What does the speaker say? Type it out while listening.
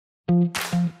Hello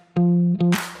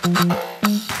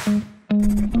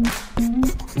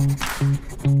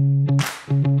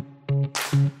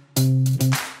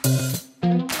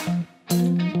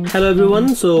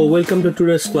everyone, so welcome to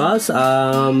today's class.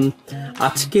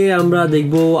 আজকে আমরা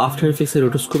দেখব আফটার এফেক্টস এর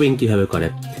রোটোস্কোপিং কিভাবে করে।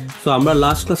 সো আমরা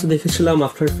লাস্ট ক্লাসে দেখেছিলাম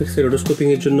আফটার এফেক্টস এর রোটোস্কোপিং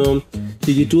এর জন্য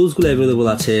কি কি টুলস গুলো अवेलेबल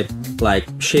আছে, like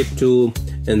shape tool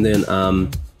and then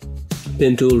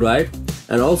pen tool, right?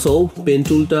 And also pen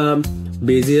টুলটা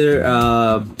বেজিয়ার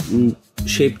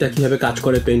শেপটা কিভাবে কাজ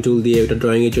করে পেন টুল দিয়ে, ওটা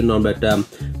ড্রয়িং এর জন্য আমরা একটা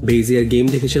বেজিয়ার গেম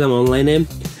দেখেছিলাম অনলাইনে।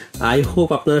 আই হোপ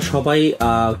আপনারা সবাই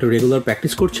একটা রেগুলার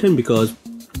প্র্যাকটিস করছেন, বিকজ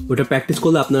ওটা প্র্যাকটিস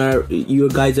করলে আপনারা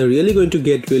your guys are really going to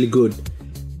get really good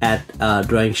at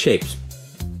drawing shapes.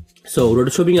 So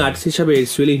রোটোস্কোপিং artist হিসাবে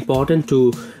it's really important to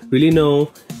really no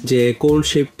যে কোন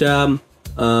শেপটা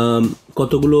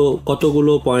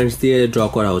কতগুলো পয়েন্টস দিয়ে ড্র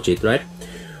করা উচিত, রাইট?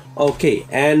 ওকে,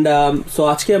 অ্যান্ড সো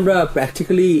আজকে আমরা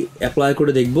প্র্যাকটিক্যালি অ্যাপ্লাই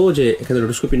করে দেখবো যে এখানে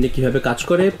রোটোস্কোপিংটা কীভাবে কাজ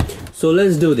করে। So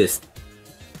let's do this.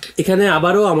 এখানে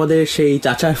আবারও আমাদের সেই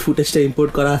চাচার ফুটেজটা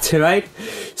ইম্পোর্ট করা আছে, right?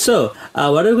 So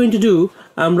what are going to do,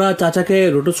 আমরা চাচাকে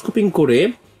রোটোস্কোপিং করে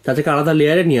চাচাকে আলাদা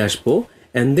লেয়ারে নিয়ে আসবো,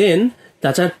 অ্যান্ড দেন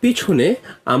চাচার পিছনে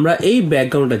আমরা এই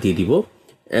ব্যাকগ্রাউন্ডটা দিয়ে দিব।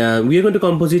 We are going to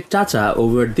composite চাচা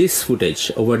over this footage,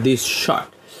 over this shot.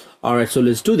 Alright, so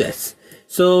let's do this.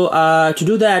 So to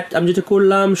do that আমি যেটা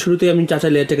করলাম, শুরুতে আমি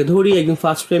চাচার লেয়ারটাকে ধরি একদম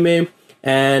ফার্স্ট ফ্রেমে,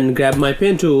 and grab my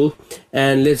pen tool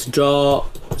and let's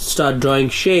start drawing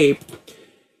shape.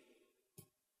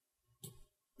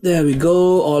 There we go.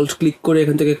 Alt click করে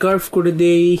এখান থেকে কার্ভ করে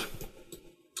দেই।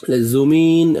 Let's zoom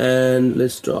in and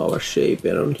let's draw our shape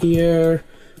around here.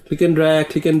 Click and drag,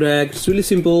 click and drag. It's really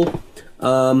simple.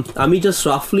 আমি just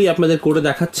রাফলি আপনাদের করে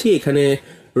দেখাচ্ছি এখানে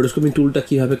রোটোস্কোপিং টুলটা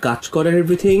কীভাবে কাজ করে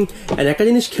এভরিথিং। অ্যান্ড একটা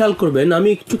জিনিস খেয়াল করবেন, আমি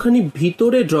একটুখানি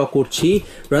ভিতরে ড্র করছি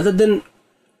rather than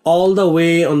all the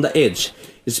way on the edge.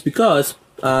 It's because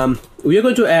we are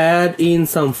going to add in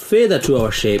some feather to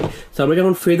our shape. So আমরা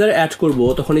যখন feather add করব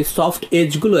তখন এই soft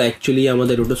edge গুলো actually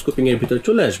আমাদের rotoscoping এর ভিতরে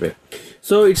চলে আসবে।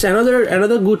 So it's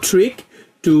another good trick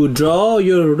to draw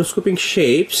your rotoscoping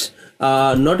shapes,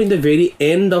 not in the very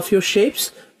end of your shapes,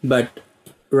 but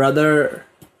rather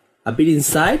a bit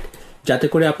inside, যাতে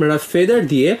করে আপনারা feather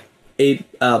দিয়ে এই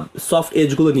soft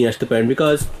edge গুলো নিয়ে আসতে পারেন।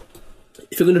 Because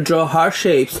if you're going to draw hard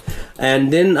shapes and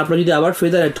then আপনারা যদি আবার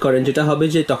feather add করেন, যেটা হবে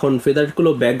যে তখন feather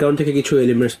গুলো ব্যাকগ্রাউন্ড থেকে কিছু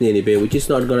এলিমেন্টস নিয়ে নেবে, which is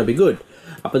not gonna be good.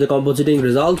 আপনাদের কম্পোজিটিং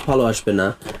রেজাল্ট ভালো আসবে না।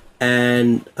 and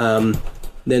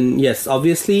then yes,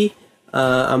 obviously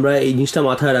আমরা এই জিনিসটা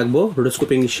মাথায় রাখবো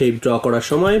রোটোস্কোপিং শেপ ড্র করার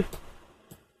সময়।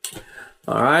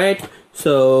 alright,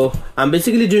 so I'm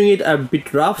basically doing it a bit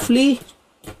roughly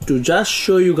to just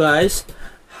show you guys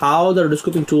how the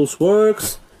rotoscoping tools works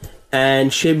and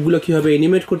শেপগুলো কীভাবে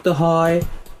অ্যানিমেট করতে হয়।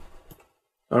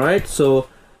 অলরাইট, সো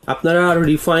আপনারা আরও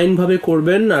রিফাইনভাবে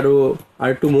করবেন, আর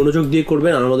একটু মনোযোগ দিয়ে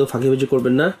করবেন, আমার মতো ফাঁকিবাজি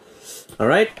করবেন না।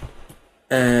 Alright,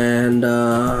 and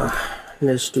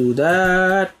let's do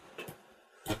that.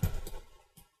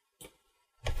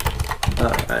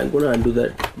 I'm gonna undo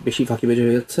that, বেশি ফাঁকিবাজি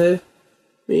হয়ে যাচ্ছে।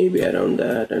 Maybe around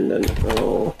that, and then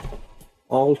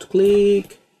alt click.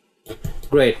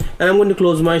 Great, and I'm going to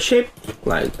close my shape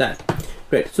like that.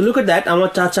 Great, so look at that, our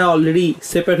chacha already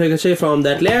separate হয়ে গেছে from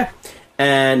that layer,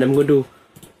 and I'm going to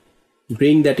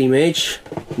bring that image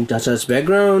in chacha's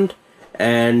background,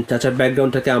 and chacha's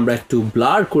backgroundটাকে আমরা একটু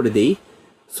blur করে দেই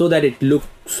so that it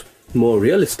looks more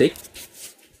realistic.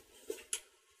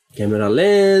 Camera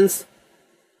lens,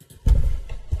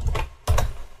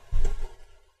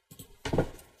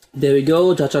 there we go,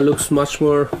 chacha looks much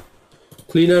more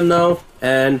cleaner now,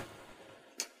 and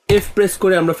if press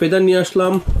করে আমরা feather নিয়ে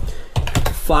আসলাম,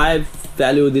 5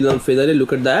 value দিলাম ফেদারে।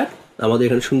 Look at that, আমাদের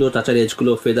এখানে সুন্দর টাচার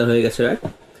এজগুলো ফেদার হয়ে গেছে, right?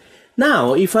 Now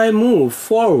if I move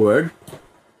forward,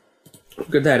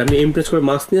 look at that, আমি ইমপ্রেস করে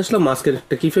মাস্ক নিয়ে আসলাম, মাস্কের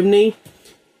একটা কি ফ্রেম নেই,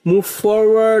 move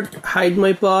forward, hide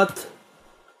my path.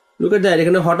 Look at that,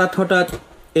 এখানে হঠাৎ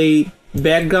এই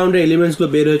ব্যাকগ্রাউন্ডের এলিমেন্টসগুলো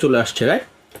বের হয়ে চলে আসছে, right?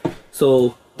 So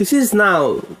this is now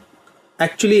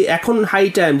actually এখন হাই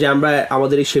টাইম যে আমরা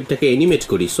আমাদের এই শেপটাকে অ্যানিমেট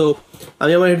করি। সো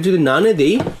আমি আমার যদি নানে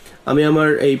দিই, আমি আমার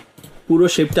এই পুরো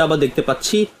শেপটা আবার দেখতে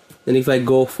পাচ্ছি। দেন if I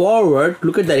go forward,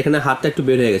 look at that, এখানে হাতটা একটু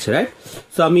বের হয়ে গেছে, রাইট?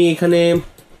 সো আমি এখানে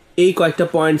এই কয়েকটা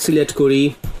পয়েন্ট সিলেক্ট করি,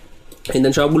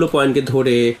 দেন সবগুলো পয়েন্টকে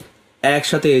ধরে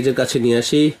একসাথে এজের কাছে নিয়ে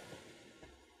আসি।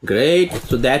 গ্রেট,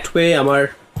 সো দ্যাট ওয়ে আমার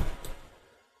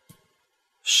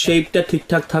শেপটা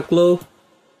ঠিকঠাক থাকলো।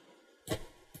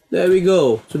 There we go.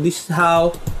 So this is how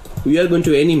we are going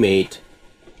to animate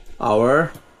our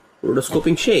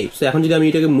rotoscoping shapes. So এখন যদি আমি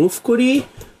এটাকে মুভ করি,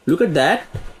 look at that,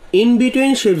 in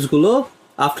between shapes গুলো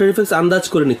After Effects আন্দাজ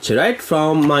করে নিচ্ছে, right,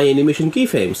 from my animation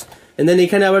keyframes. And then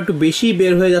এখানে আবার একটু বেশি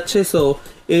বের হয়ে যাচ্ছে, সো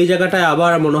এই জায়গাটায়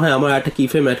আবার মনে হয় আমার একটা কি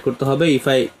ফ্রেম অ্যাড করতে হবে। If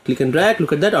I click and drag,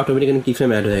 look at that, automatically কি ফ্রেম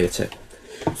অ্যাড হয়ে গেছে।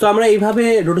 সো আমরা এইভাবে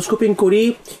রোটোস্কোপিং করি,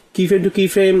 কি ফ্রেম টু কি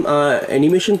ফ্রেম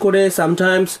অ্যানিমেশন করে।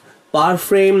 সামটাইমস পার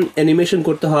ফ্রেম অ্যানিমেশন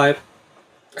করতে হয়,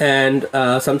 and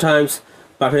sometimes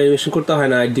per frame animation করতে হয়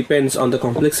না, it depends on the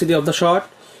complexity of the shot.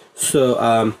 So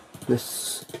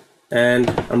and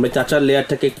আমরা চাচার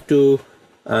লেয়ারটাকে একটু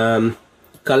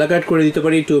color cut করে দিতে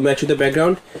পারি to match with the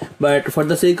background, but for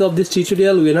the sake of this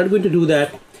tutorial we are not going to do that.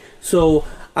 So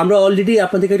আমরা already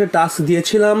আপনাদেরকে একটা task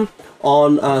দিয়েছিলাম on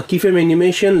keyframe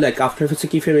animation, like After Effects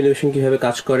keyframe animation কিভাবে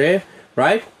কাজ করে,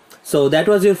 right? So that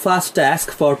was your first task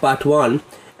for part 1,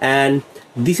 and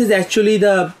this is actually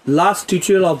the last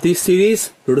tutorial of this series,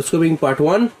 Rotoscoping part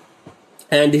 1,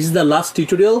 and this is the last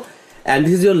tutorial and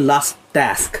this is your last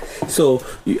task. So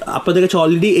আপনাদের কাছে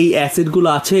already এই অ্যাসেটগুলো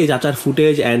আছে, এই চাচার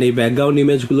footage and এই background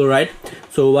ইমেজগুলো, right?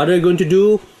 So what are going to do,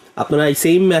 আপনারা এই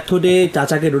same মেথডে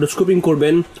চাচাকে রোটোস্কোপিং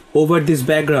করবেন over this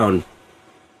background,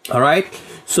 right?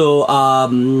 So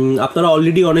আপনারা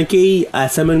অলরেডি অনেকেই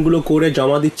অ্যাসাইনমেন্টগুলো করে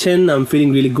জমা দিচ্ছেন। I am feeling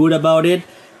really good about it.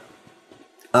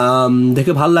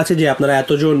 দেখে ভালো লাগছে যে আপনারা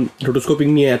এতজন রোটোস্কোপিং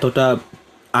নিয়ে এতটা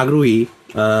আগ্রহী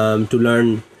to learn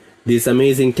this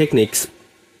amazing techniques,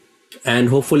 and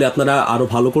hopefully আপনারা আরও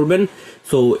ভালো করবেন।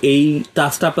 সো এই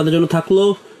টাস্কটা আপনাদের জন্য থাকলো,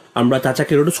 আমরা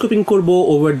চাচাকে রোটোস্কোপিং করবো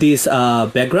over this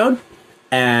background,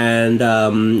 and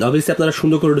obviously আপনারা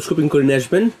সুন্দর করে রোটোস্কোপিং করে নিয়ে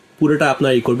আসবেন, পুরোটা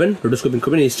আপনারা এই করবেন, রোটোস্কোপিং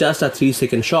করবেন। It's just a 3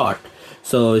 second shot,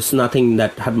 so it's nothing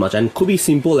that had much, and খুবই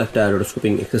সিম্পল একটা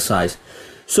রোটোস্কোপিং exercise.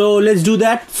 So let's do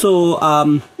that. So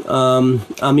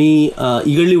আমি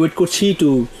ইগারলি ওয়েট করছি টু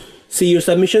সি ইউর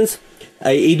সাবমিশনস।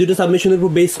 এই দুটো সাবমিশনের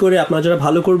উপর বেস করে আপনারা যারা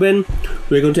ভালো করবেন,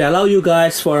 we are going to allow you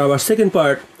guys for our second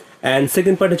part, and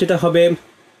second পার্টে যেটা হবে,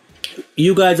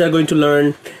 you guys are going to learn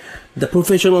the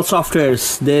professional softwares,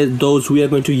 those we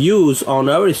are going to use on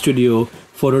our studio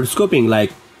for rotoscoping,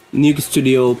 like Nuke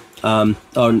Studio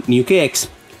or Nuke X,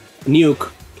 Nuke,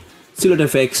 Silhouette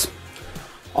FX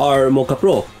or Mocha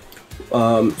Pro.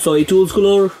 So এই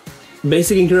টুলসগুলোর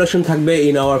basic introduction থাকবে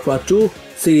in our part 2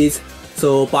 series. So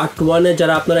part 1-এ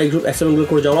যারা আপনারা এই group অ্যাসাইনমেন্টগুলো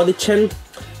করে জমা দিচ্ছেন,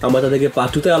 আমরা তাদেরকে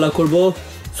পার্ট 2-তে অ্যালাউ করবো।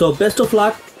 So best of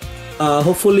luck,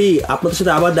 hopefully আপনাদের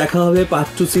সাথে আবার দেখা হবে পার্ট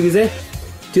 2 সিরিজে।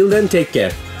 Till then, take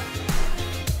care.